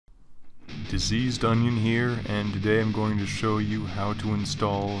Diseased Onion here, and today I'm going to show you how to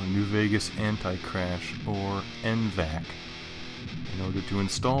install New Vegas Anti-Crash, or NVAC. In order to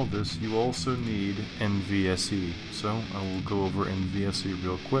install this, you also need NVSE, so I will go over NVSE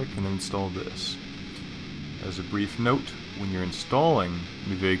real quick and then install this. As a brief note, when you're installing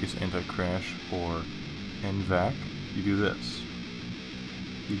New Vegas Anti-Crash, or NVAC, you do this.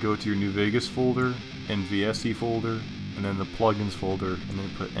 You go to your New Vegas folder, NVSE folder, and then the plugins folder, and then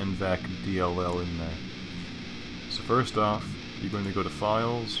put NVAC DLL in there. So first off, you're going to go to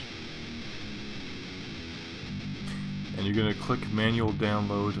Files, and you're going to click Manual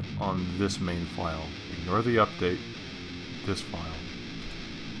Download on this main file. Ignore the update, this file.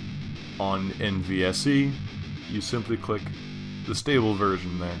 On NVSE, you simply click the stable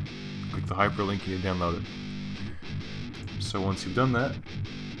version there. Click the hyperlink and you download it. So once you've done that,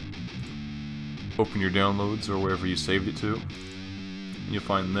 open your downloads or wherever you saved it to, and you'll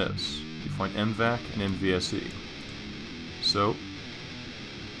find this. You find NVAC and NVSE. So,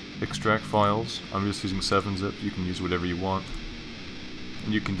 extract files. I'm just using 7-zip. You can use whatever you want.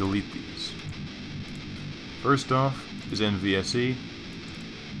 And you can delete these. First off is NVSE.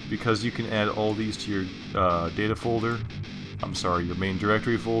 Because you can add all these to your data folder, your main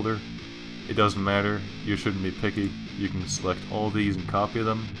directory folder, it doesn't matter. You shouldn't be picky. You can select all these and copy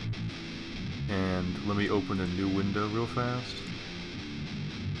them. And let me open a new window real fast.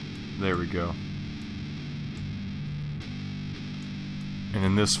 There we go. And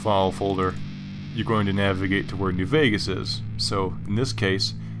in this file folder, you're going to navigate to where New Vegas is. So in this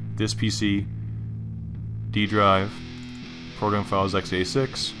case, this PC, D drive, program files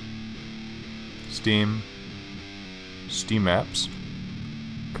x86, Steam, Steam apps,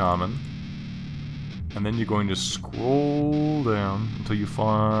 common. And then you're going to scroll down until you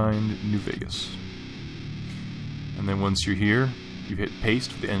find New Vegas. And then once you're here, you hit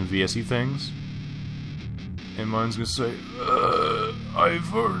paste for the NVSE things. And mine's going to say,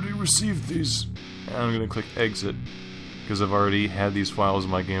 I've already received these. And I'm going to click exit, because I've already had these files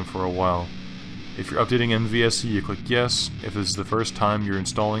in my game for a while. If you're updating NVSE, you click yes. If this is the first time you're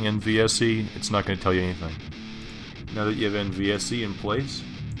installing NVSE, it's not going to tell you anything. Now that you have NVSE in place,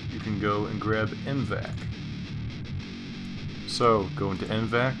 you can go and grab NVAC. So, go into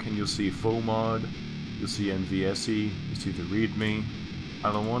NVAC and you'll see FOMod, you'll see NVSE, you see the README.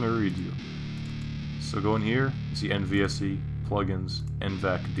 I don't want to read you. So go in here, you see NVSE, plugins,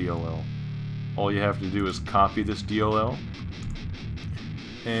 NVAC DLL. All you have to do is copy this DLL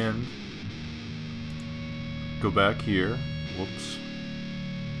and go back here, whoops,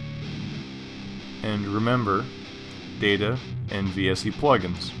 and remember data NVSE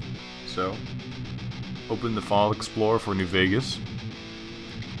plugins. So, open the File Explorer for New Vegas.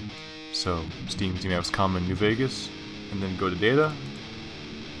 So, Steam apps common New Vegas, and then go to Data,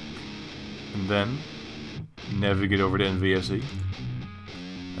 and then navigate over to NVSE,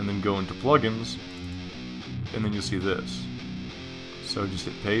 and then go into Plugins, and then you'll see this. So just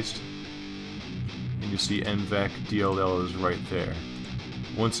hit Paste, and you see NVAC DLL is right there.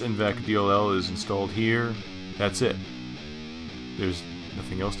 Once NVAC DLL is installed here, that's it. There's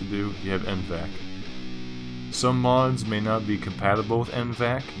nothing else to do. You have NVAC. Some mods may not be compatible with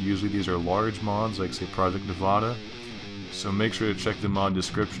NVAC. Usually these are large mods, like say Project Nevada. So make sure to check the mod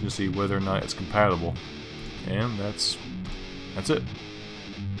description to see whether or not it's compatible. And that's it.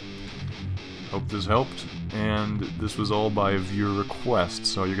 Hope this helped. And this was all by viewer request,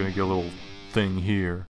 so you're gonna get a little thing here.